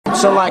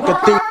notes like a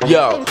thief.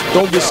 Yo,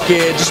 don't get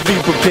scared, just be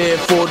prepared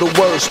for the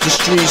worst. The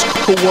streets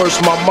coerce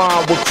my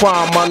mind with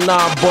crime. My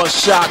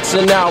 9-bust shots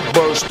and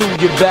outbursts through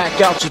your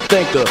back out your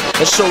thinker,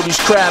 and show these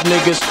crab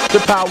niggas the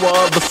power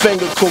of the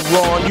finger.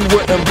 Quran, you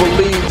wouldn't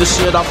believe the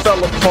shit I fell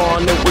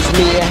upon. It was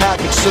me and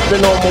Havoc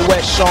sipping on my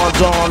wet Sean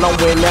Dawn. I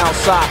went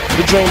outside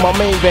to drain my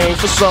main vein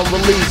for some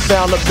relief.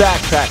 Found a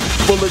backpack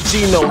full of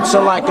G-notes,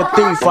 and like a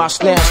thief I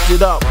snatched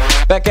it up.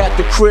 Back at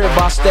the crib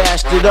I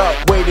stashed it up.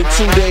 Waited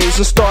 2 days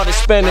and started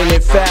spending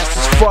it fast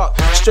as fuck.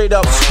 Straight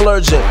up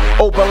splurging,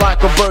 open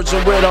like a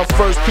virgin with our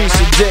first piece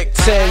of dick.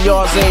 10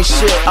 yards ain't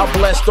shit, I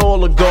blessed all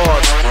the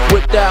guards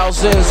with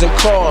thousands and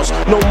cars.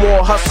 No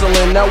more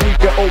hustling, now we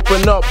can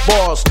open up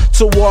bars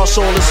to wash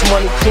all this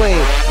money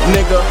clean.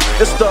 Nigga,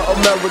 it's the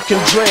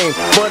American dream,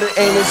 but it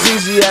ain't as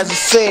easy as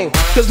it seems.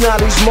 Cause now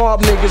these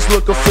mob niggas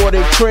looking for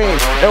their cream,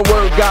 and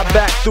word got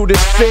back through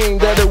this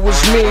fiend that it was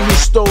me who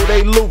stole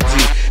they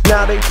loopty.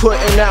 Now they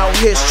putting out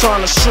hits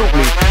trying to shoot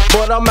me,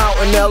 but I'm out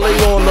in LA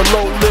on the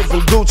low,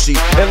 living Gucci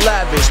and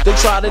lavish. They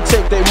try to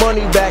take their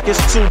money back,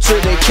 it's 2 to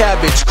their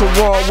cabbage.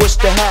 Quran, what's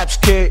the haps,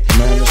 kid?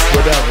 Man, it's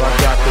whatever, I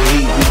got the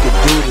heat, we can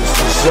do this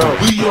for sure.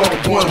 We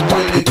all one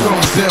when it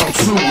comes down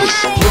to it.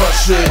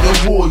 Bloodshed and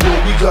war, yo,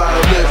 we gotta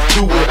live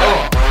through it.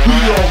 We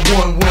all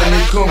one when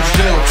it comes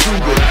down to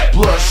it.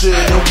 Bloodshed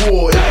and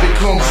war, if it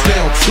comes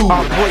down to it.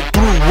 I break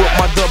through with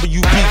my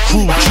WB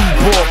crew,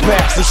 Q-ball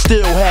packs, and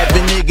still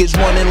having niggas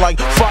running like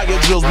fire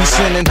drills. We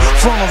sending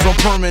frontals on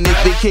permanent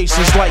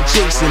vacations like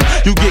Jason.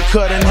 You get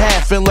cut in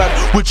half and left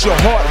with your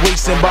heart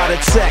racing by the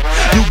tech.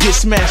 You get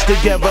smashed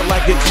together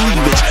like a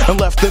cleavage and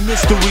left a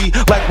mystery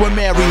like when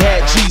Mary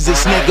had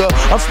Jesus, nigga.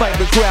 I'm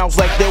sniping crowds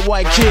like that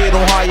white kid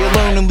on higher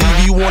learning, leave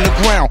you on the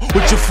ground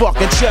with your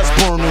fucking chest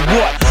burning.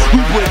 What?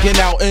 We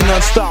breaking out and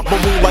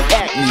unstoppable like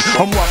acne.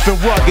 I'm rough and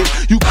rugged,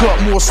 you cut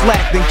more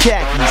slack than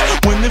khakis.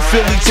 When the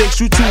Philly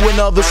takes you to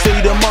another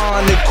state of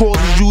mind, it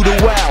causes you to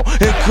wow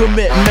and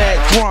commit mad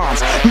crimes.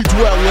 We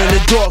dwell in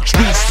the dark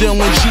streets,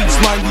 stealing Jeeps,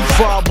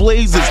 95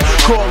 blazes.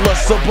 Call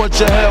us a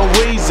bunch of hell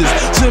raisers.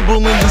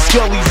 Timberlands and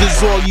Scullies is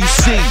all you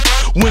see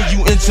when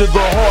you enter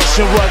the harsh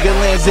and rugged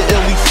lands of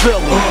Illy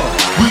Philly.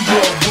 We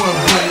all one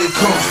when it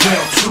comes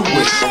down to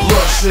it.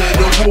 Bloodshed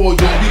and war,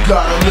 yo, we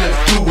gotta live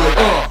through it.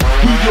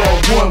 We all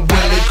one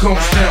when it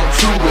comes down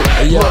to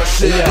it.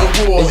 Bloodshed and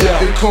war,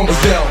 if it comes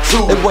down to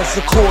it. It was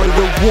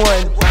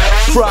 1:45.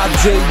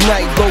 Friday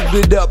night,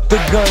 loaded up the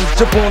guns,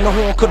 jump on the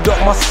horn, conduct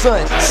my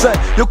son. Son,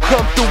 you'll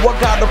come through, I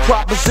got a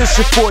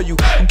proposition for you.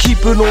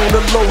 Keep it on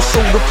the low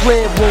so the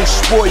plan won't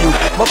spoil you.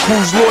 My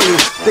crew's loyal,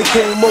 they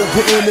came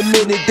over in a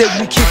minute. They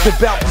be kicking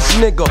about this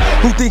nigga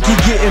who think he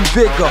getting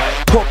bigger.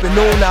 Pumping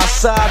on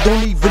outside,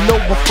 don't even know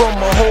I'm from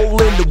a hole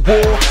in the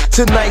wall.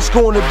 Tonight's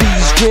gonna be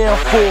his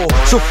downfall,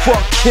 so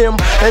fuck him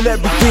and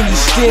everything he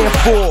stand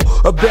for.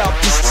 About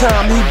this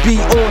time he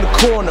be on the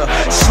corner,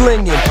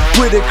 slinging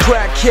with a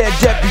crackhead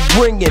that be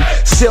bringing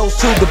sales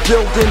to the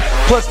building,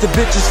 plus the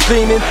bitches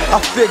fiending. I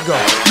figure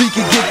we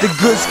can get the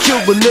goods,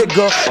 kill the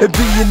nigga, and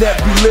being that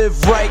we live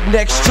right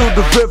next to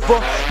the river,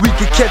 we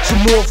can catch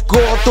him off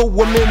guard, throw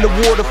him in the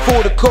water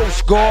for the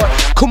Coast Guard.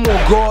 Come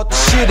on, guard, the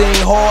shit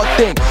ain't hard.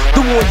 Think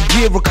the one you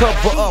give a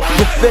cover up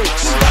the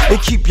fakes,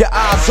 and keep your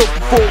eyes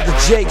open for the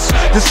jakes,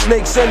 the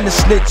snakes and the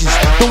snitches.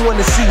 Don't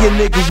wanna see a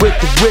nigga with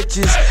the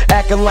riches,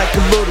 acting like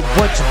a little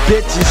bunch of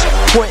bitches,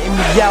 pointing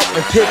me out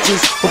in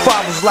pictures. If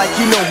I was like,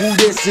 you know who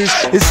this is,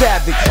 it's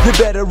Havoc, you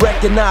better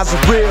recognize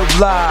and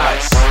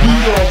realize. We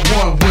all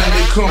one when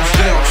it comes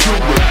down to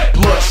it.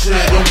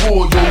 Bloodshed and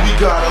war, yo, we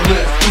gotta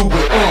live through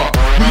it.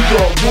 We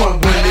all one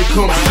when it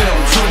comes down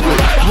to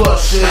it.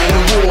 Bloodshed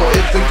and war,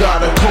 if it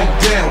gotta come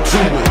down to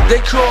it.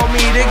 They call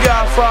me the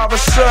Godfather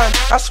son.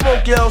 I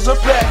smoke L's and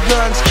fat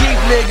guns, keep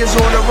niggas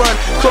on the run.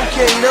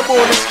 Cocaine up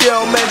on the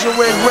scale,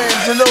 measuring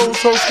grams and those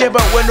hoes skip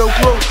out with no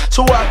clothes,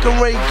 so I can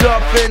wake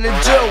up in the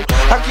dough.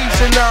 I keep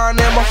a 9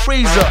 in my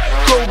freezer,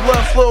 cold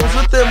blood flows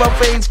within my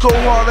veins, cold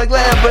hard like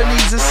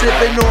Lebanese and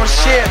sipping on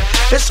shit.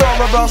 It's all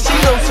about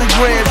C-notes and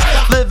grants,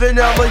 living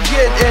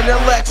elegant in a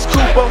Lex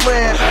Cooper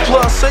land.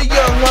 Plus a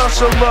young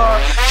hustler,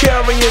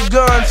 carrying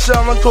guns,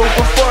 selling coke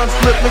for fun,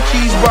 flipping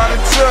keys by the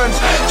tons.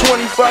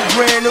 25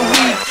 grand a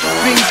week,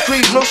 fiends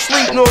creep, no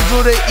sleep, nor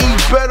do they eat.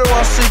 Better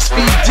on 6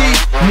 feet deep.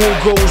 More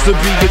goals to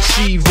be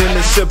achieved in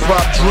this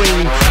hip-hop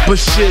dream, but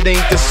shit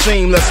ain't the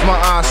same, that's my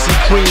icy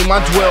cream.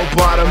 I dwell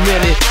by the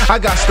minute, I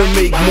got to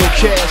make more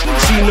cash.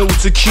 See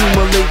notes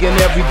accumulating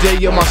every day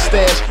in my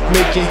stash,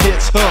 making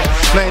hits,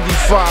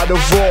 95 the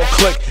raw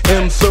click,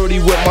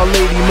 M30 with my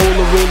lady,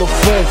 Motorola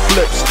phone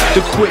flips.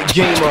 The quick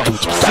gamer,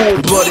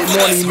 full-blooded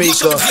money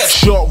maker,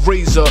 sharp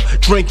razor,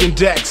 drinking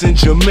Dax in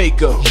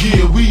Jamaica.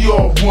 Yeah, we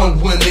all one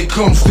when it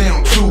comes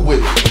down to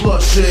it.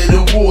 Bloodshed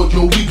and war,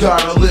 yo, we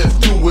gotta live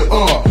through it.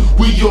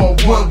 We all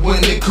one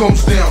when it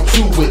comes down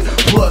to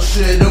it.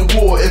 Bloodshed and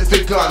war, if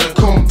it gotta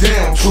come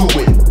down to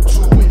it.